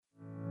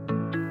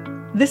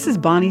This is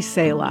Bonnie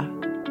Sala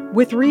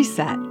with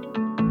Reset.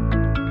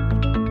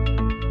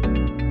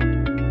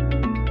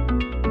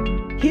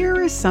 Here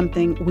is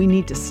something we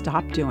need to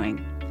stop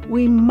doing.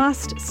 We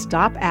must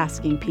stop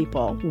asking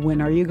people,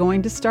 when are you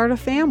going to start a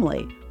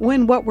family?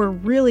 When what we're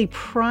really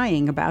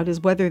prying about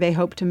is whether they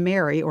hope to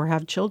marry or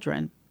have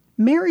children.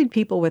 Married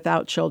people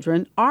without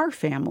children are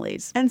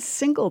families, and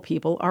single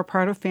people are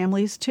part of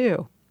families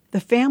too. The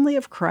family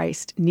of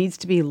Christ needs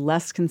to be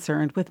less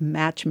concerned with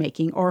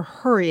matchmaking or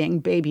hurrying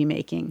baby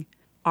making.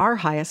 Our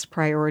highest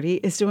priority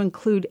is to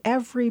include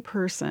every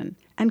person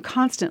and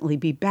constantly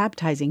be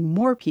baptizing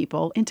more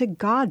people into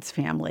God's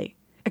family.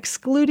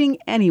 Excluding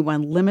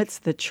anyone limits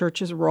the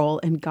church's role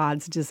in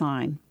God's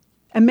design.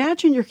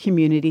 Imagine your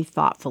community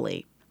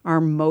thoughtfully.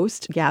 Are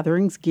most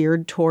gatherings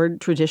geared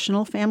toward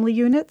traditional family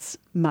units,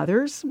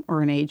 mothers,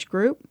 or an age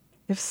group?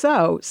 If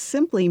so,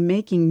 simply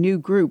making new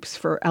groups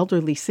for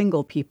elderly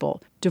single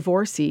people,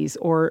 divorcees,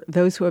 or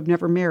those who have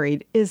never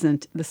married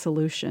isn't the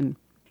solution.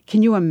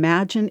 Can you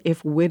imagine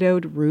if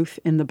widowed Ruth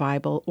in the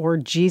Bible or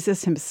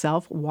Jesus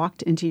himself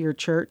walked into your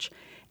church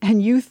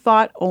and you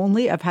thought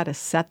only of how to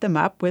set them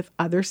up with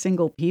other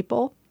single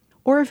people?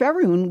 Or if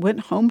everyone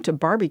went home to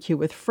barbecue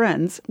with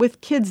friends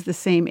with kids the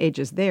same age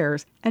as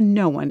theirs and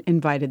no one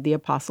invited the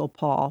Apostle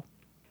Paul?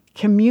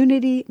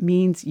 Community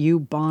means you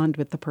bond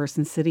with the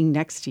person sitting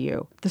next to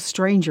you, the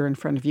stranger in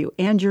front of you,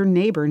 and your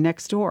neighbor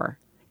next door.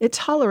 It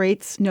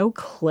tolerates no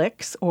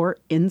cliques or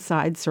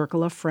inside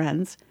circle of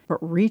friends, but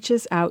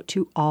reaches out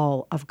to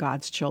all of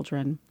God's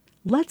children.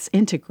 Let's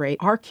integrate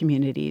our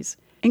communities,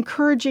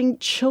 encouraging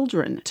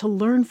children to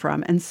learn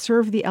from and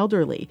serve the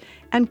elderly,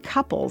 and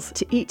couples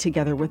to eat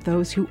together with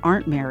those who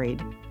aren't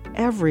married.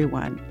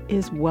 Everyone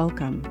is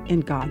welcome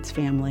in God's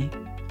family.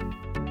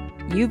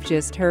 You've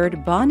just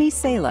heard Bonnie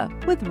Sala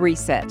with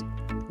Reset.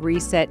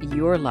 Reset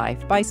your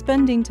life by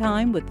spending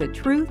time with the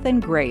truth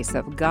and grace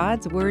of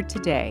God's Word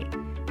today.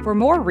 For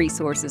more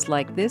resources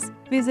like this,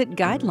 visit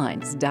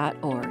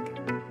guidelines.org.